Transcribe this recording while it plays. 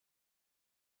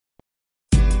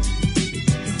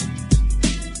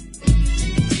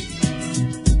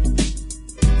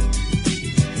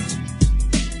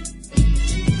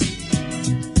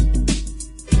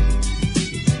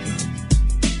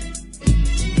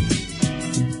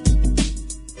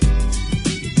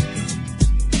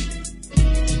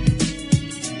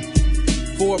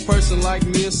For a person like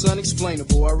me, it's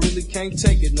unexplainable. I really can't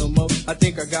take it no more. I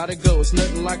think I gotta go. It's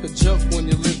nothing like a joke when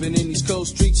you're living in these cold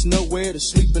streets. Nowhere to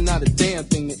sleep and not a damn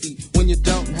thing to eat. When you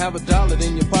don't have a dollar,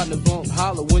 then your partner won't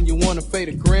holler. When you wanna fade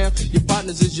a gram, your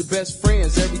partners is your best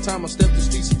friends. Every time I step the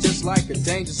streets, it's just like a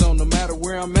danger zone. No matter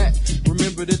where I'm at,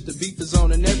 remember that the beef is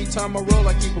on. And every time I roll,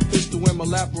 I keep a pistol in my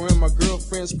lap or in my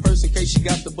girlfriend's purse in case she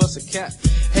got to bust a cap.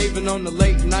 Haven on the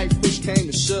late night, push came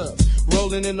to shove.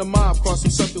 Rolling in the mob, car,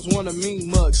 some suckers want a mean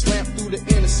mug. Slammed through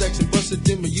the intersection, busted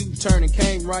them a U-turn and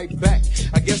came right back.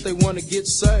 I guess they wanna get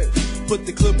served. Put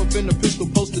the clip up in the pistol,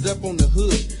 posted up on the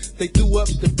hood. They threw up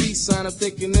the peace sign, I'm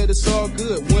thinking that it's all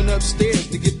good. Went upstairs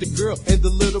to get the girl and the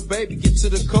little baby, get to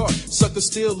the car. Sucker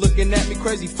still looking at me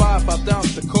crazy, hopped out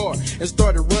the car and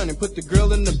started running. Put the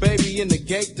girl and the baby in the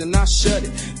gate, then I shut it.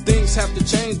 Things have to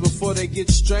change before they get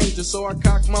stranger, so I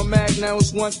cocked my mag, now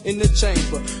it's one in the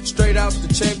chamber. Straight out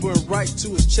the chamber and right to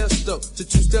his chest though. To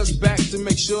 2 steps back to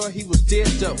make sure he was dead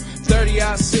though.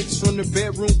 30-6 from the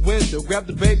bedroom window. Grab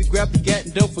the baby, grab the gat,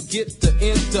 and don't forget the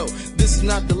endo. This is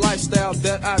not the lifestyle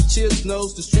that I chiz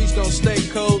knows. The streets don't stay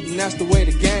cold, and that's the way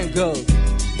the game goes.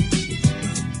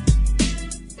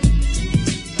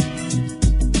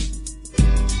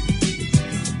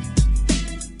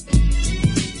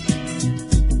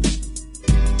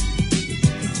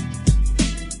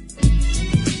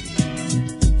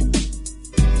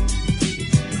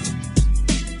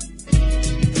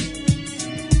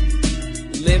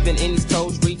 Living in these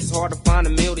cold streets, it's hard to find a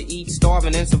meal to eat.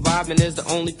 Starving and surviving is the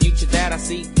only future that I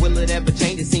see. Will it ever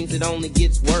change? It seems it only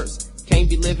gets worse. Can't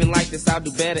be living like this, I'll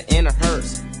do better in a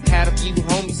hearse. Had a few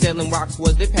homies selling rocks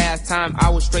was their pastime. I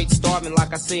was straight starving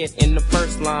like I said in the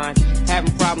first line.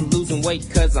 Having problems losing weight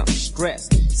cause I'm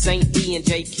stressed. Saint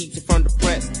E&J keeps it from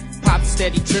depressed. Pop's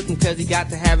steady tripping cause he got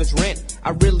to have his rent.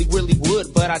 I really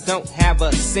would, but I don't have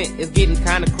a cent. It's getting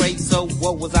kinda crazy, so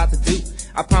what was I to do?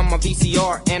 I pound my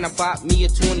VCR and I bought me a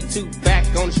 22. Back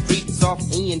on the streets off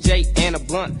E&J and a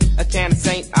blunt. A can of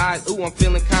St. Ives, ooh, I'm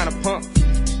feeling kinda pumped.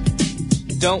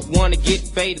 Don't wanna get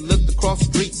faded, looked across the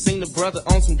street, seen the brother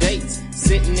on some dates.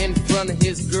 Sitting in front of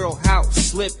his girl house,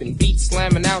 slipping, beat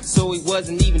slamming out so he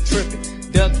wasn't even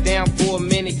tripping. Ducked down for a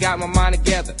minute, got my mind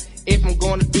together. If I'm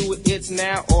gonna do it, it's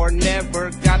now or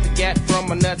never. Got the gat from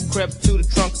my nuts, crept to the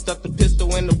trunk, stuck the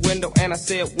pistol in the window, and I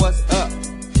said, what's up?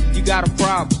 You got a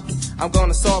problem? I'm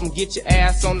gonna solve him, get your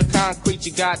ass on the concrete,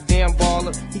 you goddamn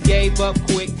baller. He gave up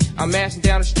quick, I'm mashing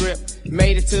down the strip.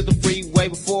 Made it to the freeway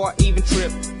before I even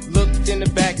tripped. Looked in the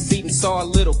back seat and saw a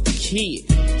little kid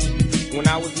when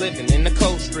I was living in the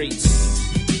cold streets.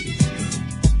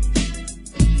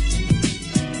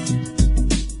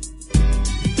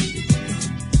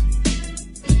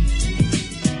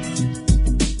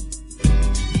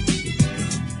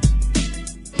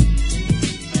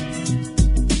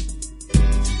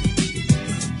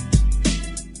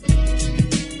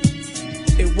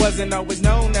 Wasn't always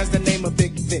known as the name of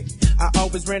Big Vic. I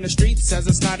always ran the streets as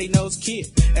a snotty-nosed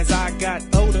kid. As I got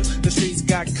older, the streets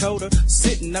got colder.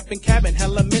 Sitting up in cabin,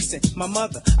 hella missing my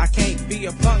mother. I can't be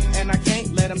a punk and I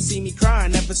can't let them see me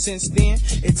crying. Ever since then,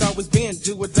 it's always been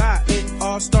do or die. It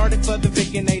all started for the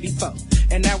Vic in 84.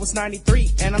 And that was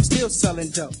 93 and I'm still selling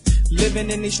dope.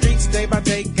 Living in these streets day by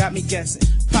day got me guessing.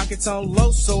 Pockets on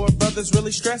low, so a brother's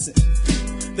really stressing.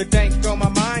 The dank on my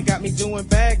mind got me doing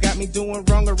bad, got me doing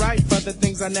wrong or right for the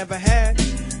things I never had.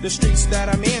 The streets that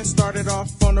I'm in started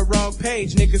off on the wrong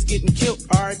page. Niggas getting killed,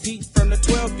 R.I.P. from the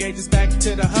 12 gauges. Back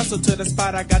to the hustle, to the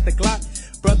spot I got the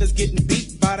Glock. Brothers getting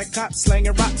beat by the cops,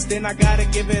 slanging rocks. Then I gotta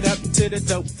give it up to the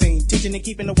dope fiend. Teaching and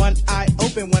keeping the one eye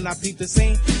open when I peep the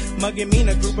scene. Mugging me and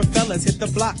a group of fellas hit the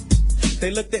block.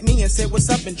 They looked at me and said, what's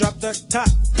up, and dropped the top.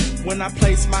 When I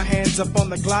placed my hands up on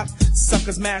the Glock,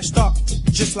 suckers mashed off,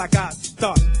 just like I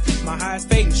thought. My high's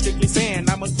fading, strictly saying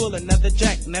I must pull another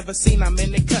jack. Never seen I'm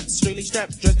in the cut, strictly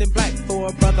strapped, dressed in black. For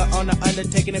a brother on the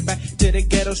undertaking it back to the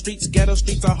ghetto streets. Ghetto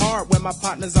streets are hard when my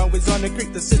partner's always on the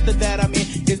creek. The sister that I'm in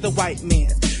is the white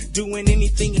man, doing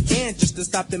anything he can just to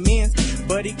stop the men.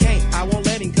 But he can't, I won't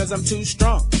let him cause I'm too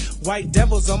strong. White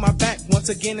devils on my back, once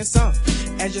again it's on.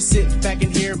 As you sit back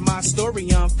and hear my story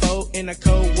unfold. In a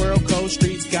cold world, cold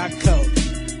streets got cold.